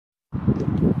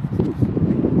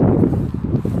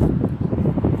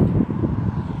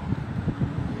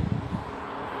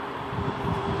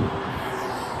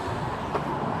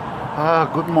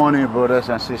Good morning, brothers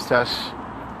and sisters.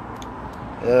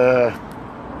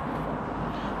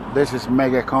 This is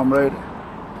MEGACOMRADE,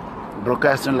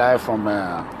 broadcasting live from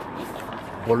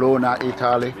Bologna,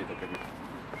 Italy.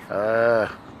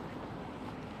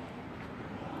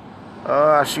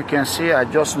 As you can see, I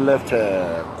just left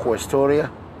Questoria,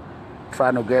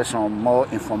 trying to get some more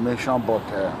information, but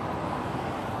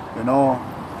you know,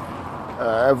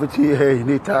 everything here in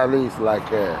Italy is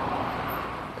like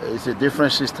it's a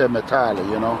different system entirely,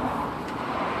 you know.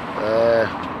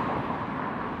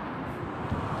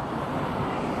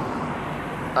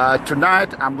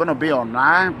 Tonight I'm gonna be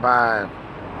online by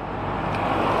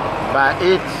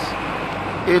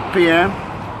 8 p.m.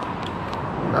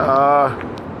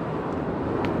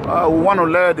 We want to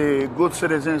let the good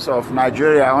citizens of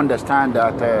Nigeria understand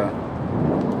that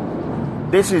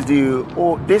this is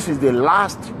the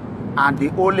last and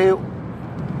the only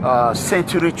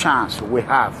century chance we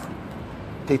have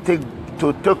to take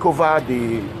over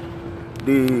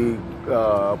the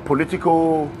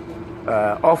political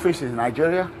office in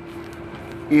Nigeria.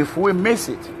 If we miss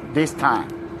it this time,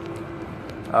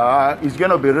 it's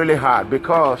going to be really hard,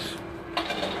 because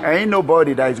ain't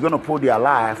nobody that is going to put their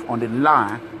life on the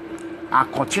line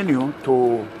and continue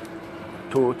to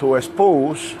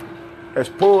expose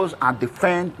and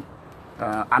defend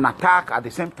an attack at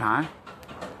the same time,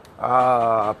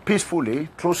 peacefully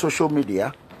through social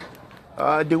media,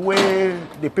 the way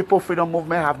the People Freedom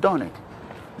Movement have done it.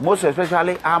 Most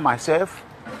especially I myself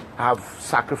have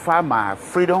sacrificed my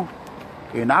freedom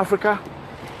in Africa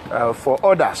for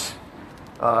others,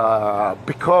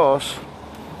 because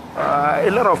a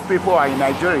lot of people are in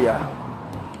Nigeria,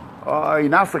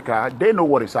 in Africa. They know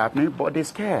what is happening, but they're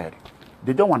scared.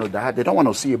 They don't want to die. They don't want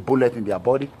to see a bullet in their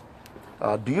body.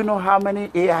 Do you know how many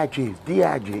AIGs,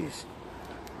 DIGs,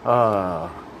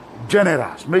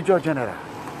 generals, major generals,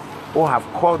 who have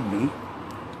called me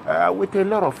with a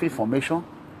lot of information?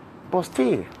 But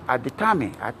still, at the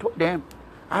time, I told them,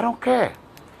 I don't care.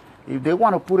 If they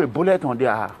want to put a bullet on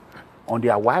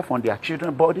their wife, on their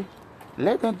children's body,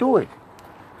 let them do it.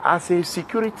 As a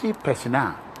security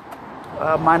personnel,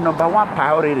 my number one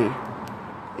priority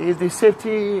is the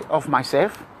safety of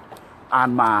myself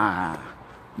and my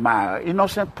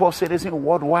innocent poor citizens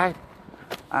worldwide.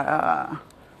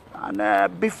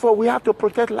 Before, we have to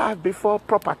protect life before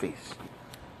properties,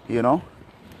 you know.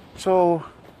 So,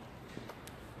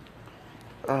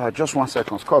 just 1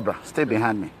 second, Cobra, stay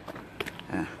behind me.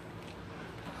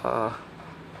 1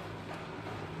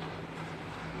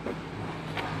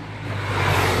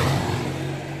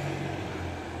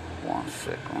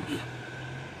 second.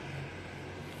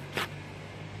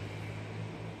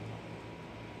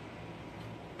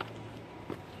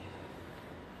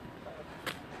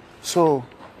 So,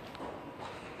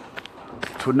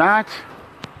 tonight,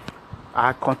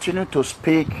 I continue to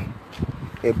speak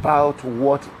about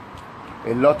what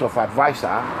a lot of advisors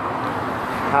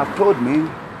have told me.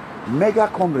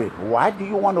 MEGACOMRADE, why do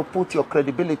you want to put your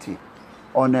credibility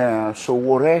on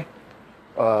Sowore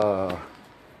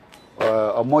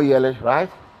Omoyele, right?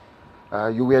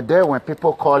 You were there when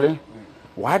people calling.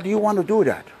 Why do you want to do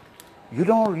that? You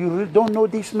really don't know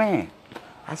this man.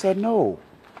 I said, no.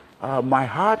 My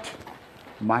heart,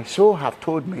 my soul have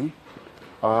told me,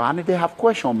 and they have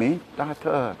questioned me,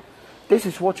 that this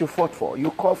is what you fought for. You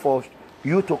called for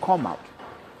you to come out.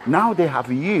 Now they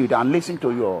have yielded and listened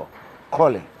to your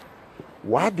calling.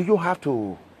 Why do you have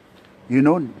to, you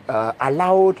know,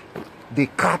 allow the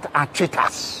cat and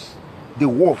cheetahs, the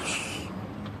wolves,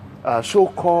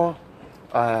 so-called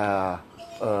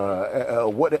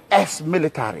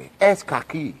ex-military,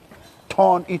 ex-khaki,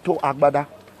 turn into Agbada,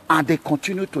 and they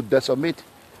continue to decimate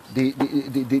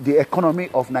the economy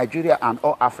of Nigeria and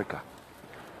all Africa?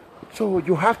 So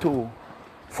you have to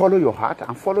follow your heart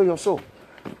and follow your soul.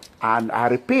 And I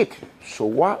repeat,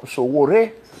 Sowore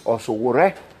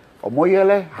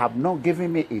Omoyele have not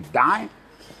given me a dime.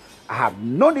 I have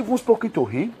not even spoken to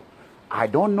him. I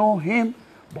don't know him,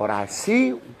 but I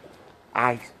see,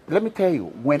 let me tell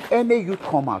you, when any youth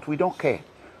come out, we don't care.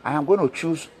 I am going to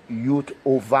choose youth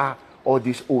over all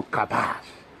these old cabals.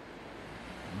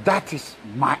 That is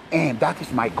my aim. That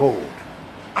is my goal.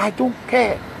 I don't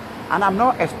care. And I'm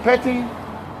not expecting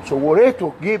Sowore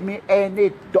to give me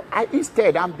any.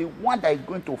 Instead, I'm the one that is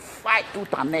going to fight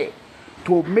tooth and nail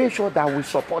to make sure that we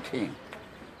support him,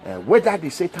 whether the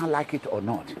Satan like it or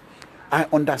not. I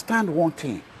understand one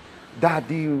thing, that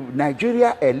the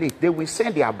Nigeria elite, they will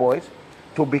send their boys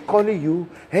to be calling you,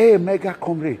 hey, mega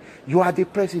comrade, you are the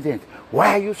president.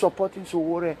 Why are you supporting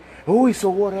Sowore? Who is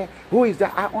Sowore? Who is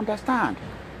that? I understand.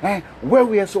 Where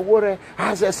we are Sowore,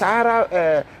 has a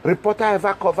Sahara reporter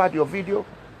ever covered your video?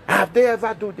 Have they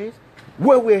ever do this?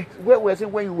 Where was it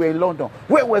when you were in London?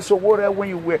 Where was Sowore when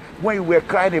you were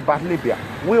crying about Libya?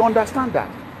 We understand that.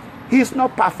 He's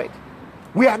not perfect.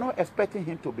 We are not expecting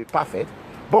him to be perfect.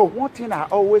 But one thing I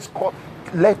always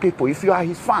let people, if you are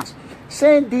his fans,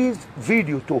 send this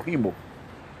video to him.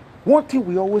 One thing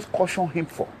we always caution him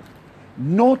for,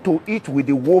 not to eat with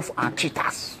the wolf and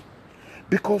cheetahs.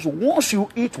 Because once you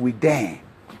eat with them,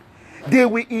 they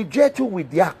will inject you with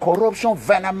their corruption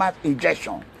venomous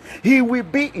injection. He will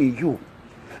be in you.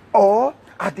 Or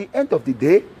at the end of the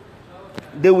day,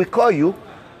 they will call you,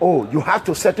 oh, you have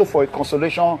to settle for a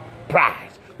consolation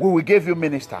prize. We will give you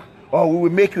minister, or we will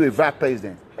make you a vice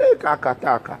president.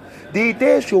 The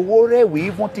day Sowore we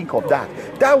even think of that,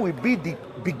 that will be the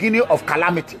beginning of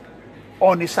calamity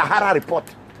on the Sahara report.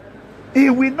 He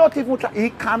will not even try. He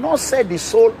cannot sell the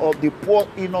soul of the poor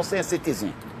innocent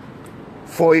citizen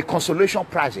for a consolation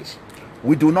prizes.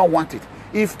 We do not want it.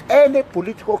 If any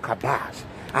political cabals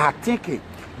are thinking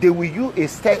they will use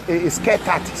a scare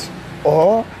tactics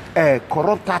or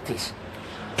corrupt tactics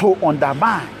to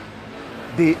undermine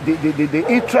the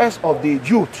interest of the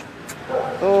youth,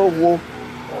 oh, well,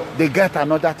 they get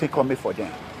another thing coming for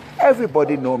them.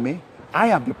 Everybody know me. I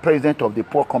am the president of the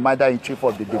poor commander-in-chief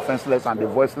of the defenseless and the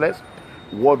voiceless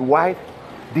worldwide,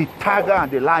 the tiger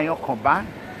and the lion combined,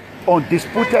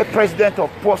 undisputed president of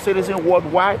poor citizens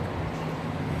worldwide,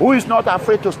 who is not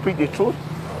afraid to speak the truth,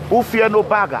 who fear no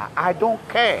beggar. I don't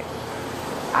care.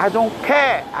 I don't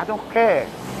care. I don't care.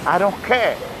 I don't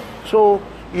care. So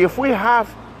if we have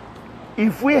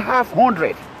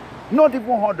 100, not even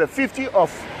 100, 50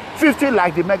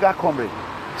 like the mega comrade,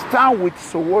 stand with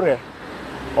Sowore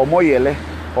Omoyele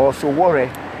or Sowore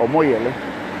Omoyele,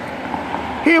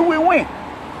 he will win.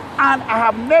 And I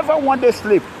have never one day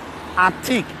sleep and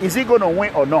think, is he going to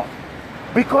win or not?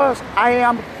 Because I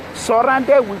am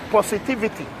surrounded with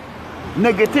positivity.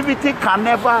 Negativity can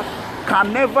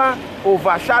never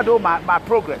overshadow my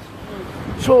progress.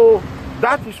 So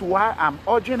that is why I'm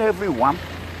urging everyone,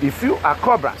 if you are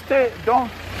Cobra, stay, don't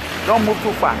move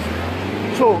too fast.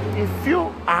 So if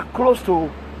you are close to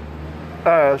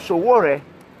Sowore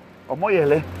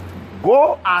Omoyele,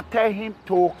 go and tell him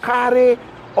to carry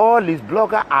all his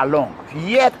blogger along.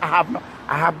 Yet I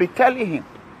have been telling him,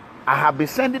 I have been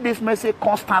sending this message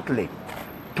constantly.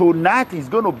 Tonight is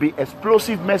going to be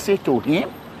explosive message to him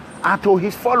and to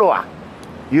his follower.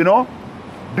 You know,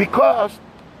 because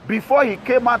before he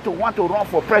came out to want to run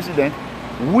for president,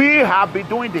 we have been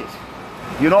doing this.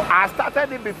 You know, I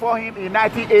started it before him in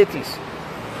 1980s.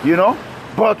 You know,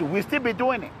 but we still be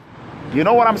doing it. You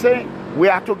know what I'm saying? We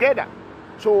are together.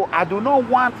 So I do not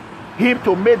want him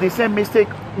to make the same mistake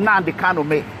NNAMDI KANU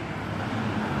made.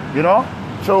 You know?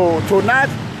 So tonight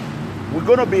we're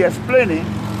going to be explaining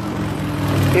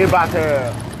about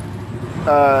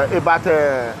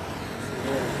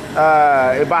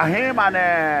him and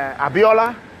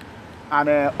Abiola and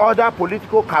other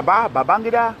political cabal,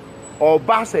 Babangida,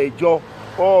 Obasanjo.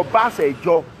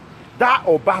 That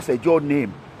Obasanjo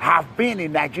name have been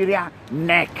in Nigeria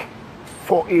neck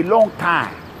for a long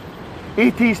time.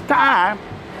 It is time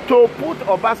to put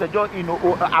Obasanjo in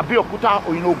Abeokuta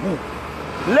or in Ogun.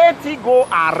 Let him go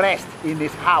and rest in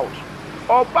his house.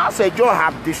 Obasanjo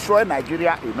have destroyed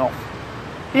Nigeria enough.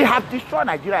 He have destroyed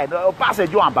Nigeria enough.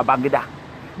 Obasanjo and Babangida.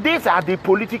 These are the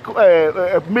political,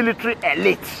 military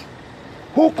elites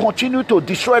who continue to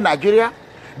destroy Nigeria.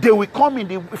 They will come in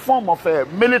the form of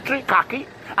military khaki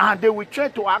and they will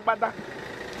change to Agbada.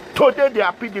 Today they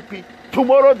are PDP.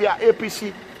 Tomorrow they are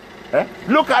APC.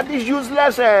 Look at this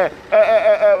useless,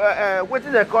 what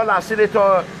do they call our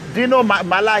Senator Dino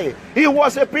Malaye? He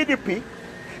was a PDP.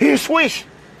 He switched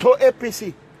to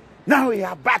APC. Now he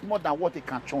has back more than what he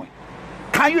can join.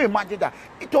 Can you imagine that?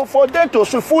 For them to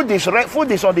say food is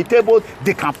on the table,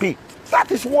 they can pay. That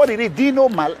is what it is. Dino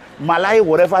Malaye,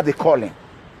 whatever they call him.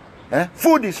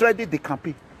 Food is ready, they can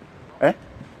pay.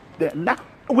 Now,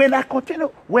 when I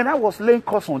was laying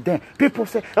course on them, people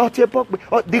say,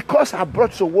 the course I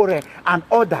brought Sowore and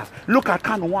others. Look at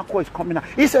NWANKWO is coming out.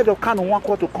 Instead of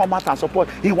NWANKWO to come out and support,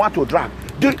 he want to drag.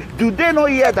 Do they not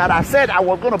hear that I said I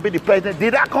was going to be the president?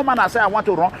 Did I come out and say I want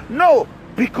to run? No,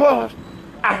 because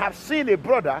I have seen a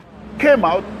brother came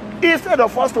out, instead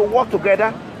of us to work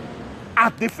together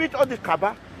and defeat all the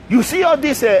cabal. You see all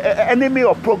this enemy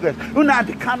of progress. You know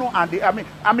the KANU and the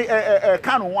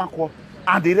NWANKWO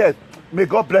and the rest. May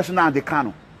God bless NNAMDI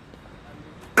KANU.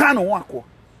 NWANKWO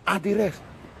and the rest.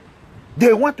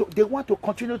 They want to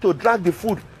continue to drag the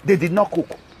food they did not cook.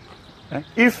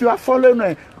 If you are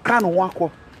following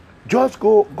NWANKWO, just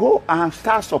go and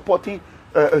start supporting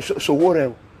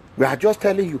Sowore. We are just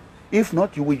telling you. If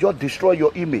not, you will just destroy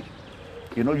your image.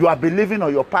 You know, you are believing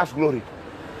on your past glory.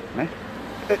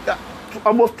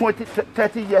 Almost 20,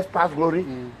 30 years past glory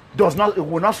it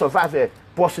will not survive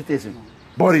post-citizen.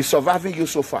 But it's surviving you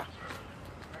so far.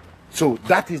 So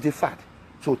that is the fact.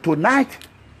 So tonight,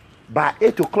 by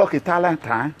 8 o'clock Italian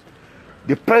time,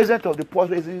 the president of the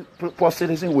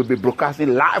post-citizen will be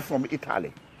broadcasting live from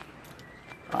Italy.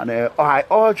 And I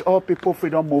urge all People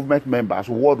Freedom Movement members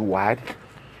worldwide,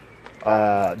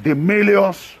 the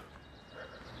millions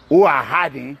who are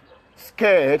hiding,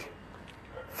 scared,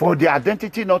 for their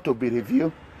identity not to be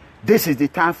revealed, this is the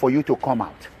time for you to come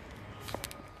out.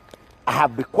 I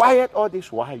have been quiet all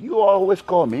this while. You always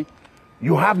call me.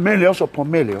 You have millions upon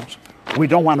millions. We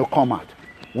don't want to come out.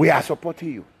 We are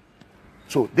supporting you.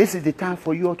 So this is the time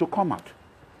for you all to come out.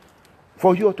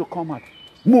 For you all to come out.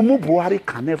 Mumu Buhari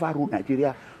can never rule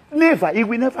Nigeria. Never. It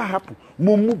will never happen.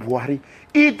 Mumu Buhari,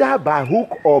 either by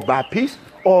hook or by peace,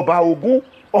 or by Ogun,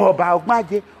 or by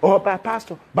Ogmaje, or by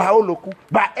pastor, by Olokun,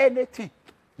 by anything.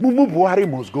 Mumu Buhari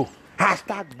must go.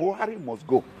 Hashtag Buhari must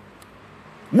go.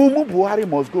 Mumu Buhari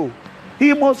must go.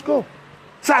 He must go.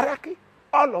 Saraki,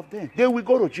 all of them, they will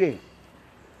go to jail.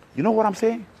 You know what I'm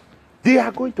saying? They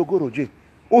are going to go to jail.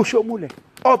 Oshomule,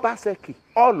 Obaseki,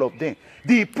 all of them.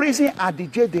 The prison and the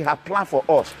jail they have planned for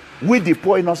us with the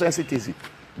poor innocent citizens.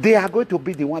 They are going to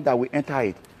be the one that will enter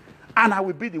it. And I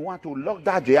will be the one to lock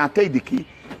that jail and take the key,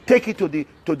 take it to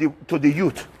the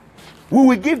youth. We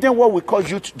will give them what we call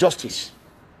youth justice.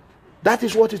 That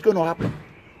is what is going to happen.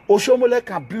 Oshomole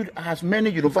can build as many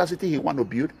universities he wants to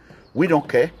build. We don't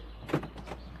care.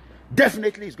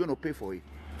 Definitely he's going to pay for it.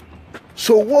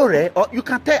 Sowore, or you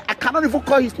can tell, I cannot even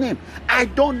call his name. I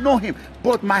don't know him.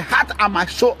 But my heart and my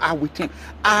soul are with him.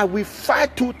 I will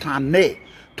fight tooth and nail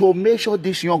to make sure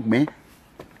this young man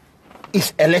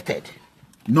is elected.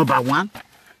 Number one,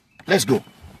 let's go.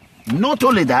 Not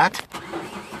only that,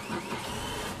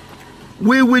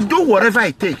 we will do whatever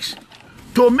it takes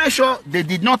to make sure they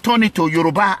did not turn it to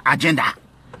Yoruba agenda.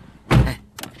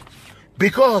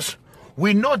 Because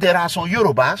we know there are some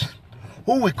Yorubas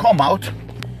who will come out,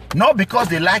 not because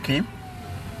they like him.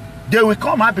 They will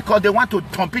come out because they want to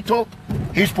torpedo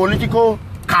his political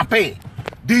campaign.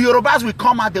 The Yorubas will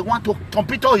come out, they want to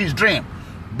torpedo his dream.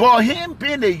 But him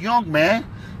being a young man,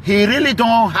 he really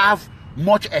don't have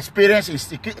much experience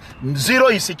in zero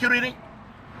in security.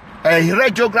 He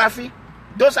read geography.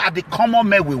 Those are the common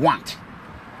men we want.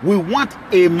 We want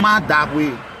a man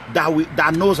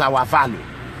that knows our value.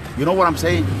 You know what I'm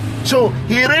saying? So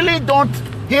he really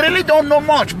don't know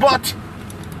much, but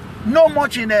not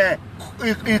much in a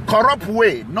corrupt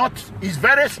way. He's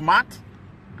very smart.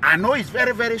 I know he's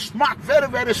very, very smart, very,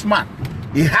 very smart.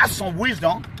 He has some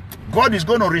wisdom. God is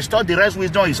going to restore the rest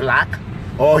wisdom he lack.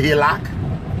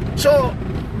 So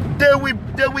they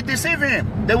will deceive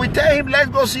him. They will tell him, let's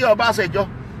go see Obasanjo.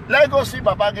 Let's go see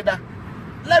Babangida.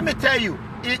 Let me tell you,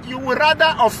 you would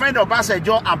rather offend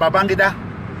Obasanjo and Babangida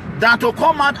than to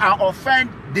come out and offend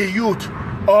the youth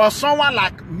or someone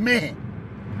like me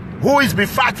who is be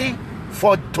fighting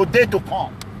for today to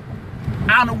come.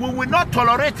 And we will not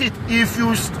tolerate it if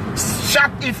you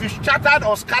shattered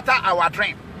or scatter our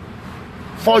dream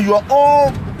for your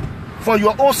own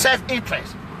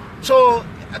self-interest. So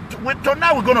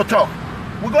tonight we're going to talk.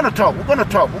 We're going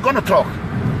to talk.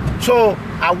 So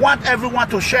I want everyone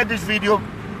to share this video.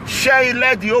 Share it,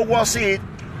 let the whole world see it.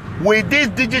 With this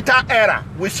digital era,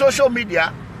 with social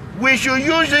media, we should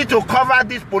use it to cover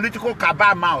this political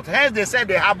cabal mouth. Hence they say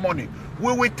they have money.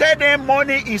 We will tell them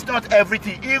money is not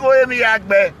everything.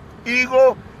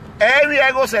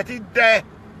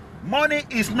 Money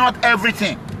is not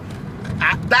everything.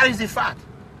 That is the fact.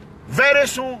 Very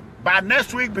soon, by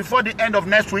next week, before the end of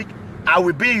next week, I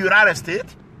will be in the United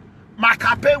States. My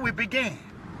campaign will begin.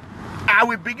 I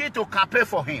will begin to campaign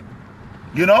for him.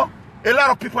 You know? A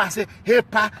lot of people are saying, hey,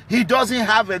 Pa, he doesn't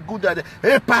have a good idea.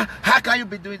 Hey, Pa, how can you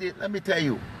be doing this? Let me tell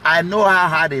you, I know how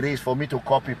hard it is for me to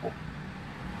call people.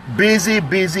 Busy.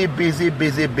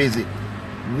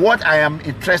 What I am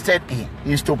interested in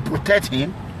is to protect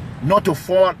him, not to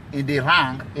fall in the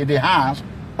hands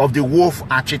of the wolf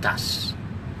and cheaters.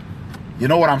 You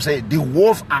know what I'm saying? The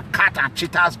wolf and cat and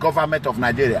cheaters government of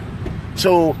Nigeria.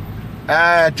 So,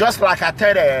 just like I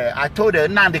told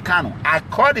NNAMDI KANU, I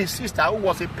called his sister who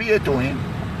was a PA to him.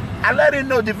 I let him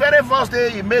know the very first day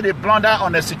he made a blunder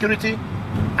on the security.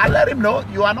 I let him know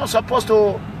you are not supposed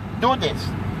to do this.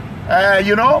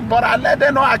 You know, but I let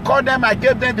them know. I called them. I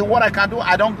gave them the what I can do.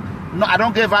 I don't No, I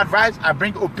don't give advice. I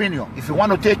bring opinion. If you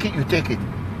want to take it, you take it.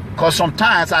 Because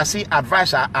sometimes I see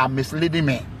advisors are misleading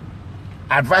me.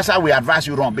 Advisor will advise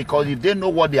you wrong because if they know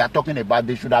what they are talking about,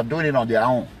 they should have done it on their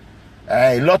own.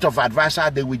 A lot of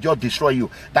advisors, they will just destroy you.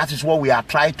 That is what we are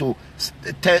trying to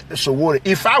tell Sowore.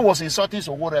 If I was insulting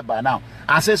Sowore by now,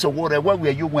 I say, Sowore, where were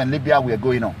you when Libya were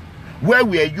going on? Where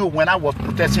were you when I was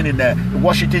protesting in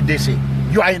Washington, D.C.?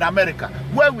 You are in America.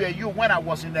 Where were you when I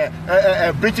was in the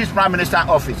British Prime Minister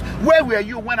office? Where were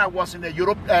you when I was in the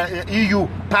EU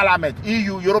Parliament,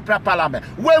 European Parliament?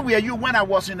 Where were you when I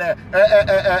was in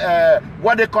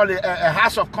what they call it,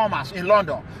 House of Commerce in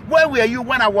London? Where were you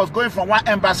when I was going from one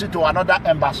embassy to another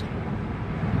embassy?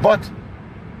 But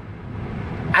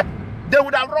they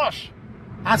would have rushed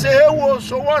and say, hey, whoa,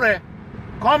 Sowore,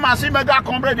 come and see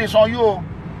MEGACOMRADE is on you.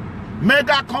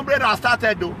 MEGACOMRADE has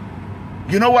started though.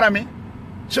 You know what I mean?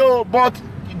 So, but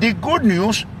the good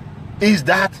news is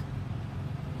that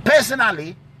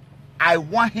personally, I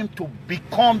want him to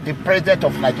become the president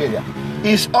of Nigeria.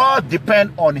 It's all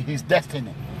depend on his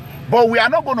destiny. But we are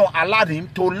not going to allow him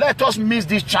to let us miss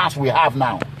this chance we have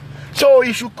now. So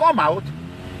he should come out,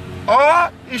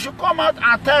 or he should come out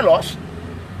and tell us,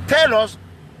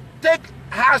 take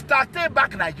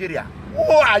back Nigeria. Who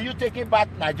are you taking back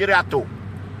Nigeria to?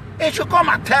 He should come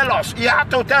and tell us. He has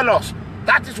to tell us.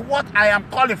 That is what I am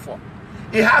calling for.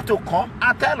 He has to come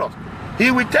and tell us. He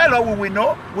will tell us, we will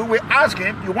know, we will ask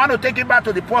him, you want to take him back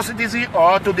to the presidency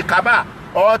or to the cabal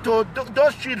or to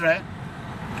those children,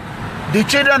 the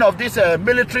children of this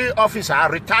military officer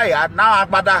retired, now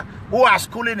who are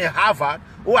schooling in Harvard,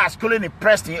 who are schooling in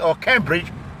Preston or Cambridge,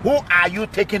 who are you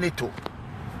taking it to?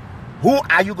 Who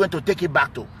are you going to take it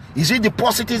back to? Is it the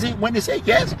presidency? When they say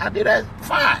yes, and the rest,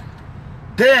 fine.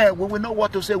 Then we will know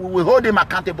what to say. We will hold him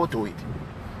accountable to it.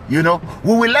 You know,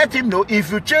 we will let him know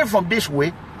if you change from this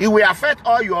way, it will affect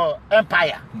all your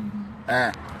empire.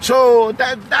 So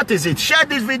that is it. Share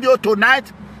this video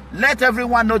tonight. Let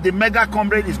everyone know the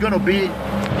MEGACOMRADE is going to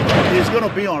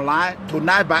be online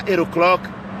tonight by 8 o'clock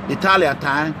Italian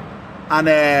time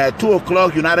and 2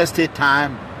 o'clock United States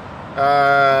time.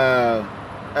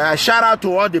 Shout out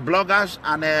to all the bloggers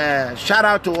and shout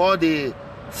out to all the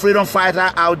freedom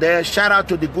fighter out there. Shout out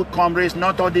to the good comrades,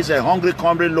 not all these hungry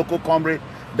comrades, local comrades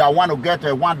that want to get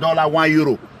 $1,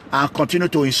 €1 and continue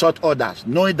to insult others,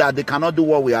 knowing that they cannot do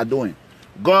what we are doing.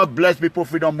 God bless People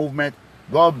Freedom Movement.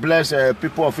 God bless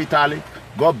people of Italy.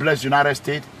 God bless United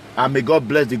States. And may God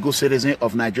bless the good citizens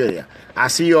of Nigeria. I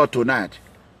see you all tonight.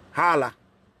 Holla.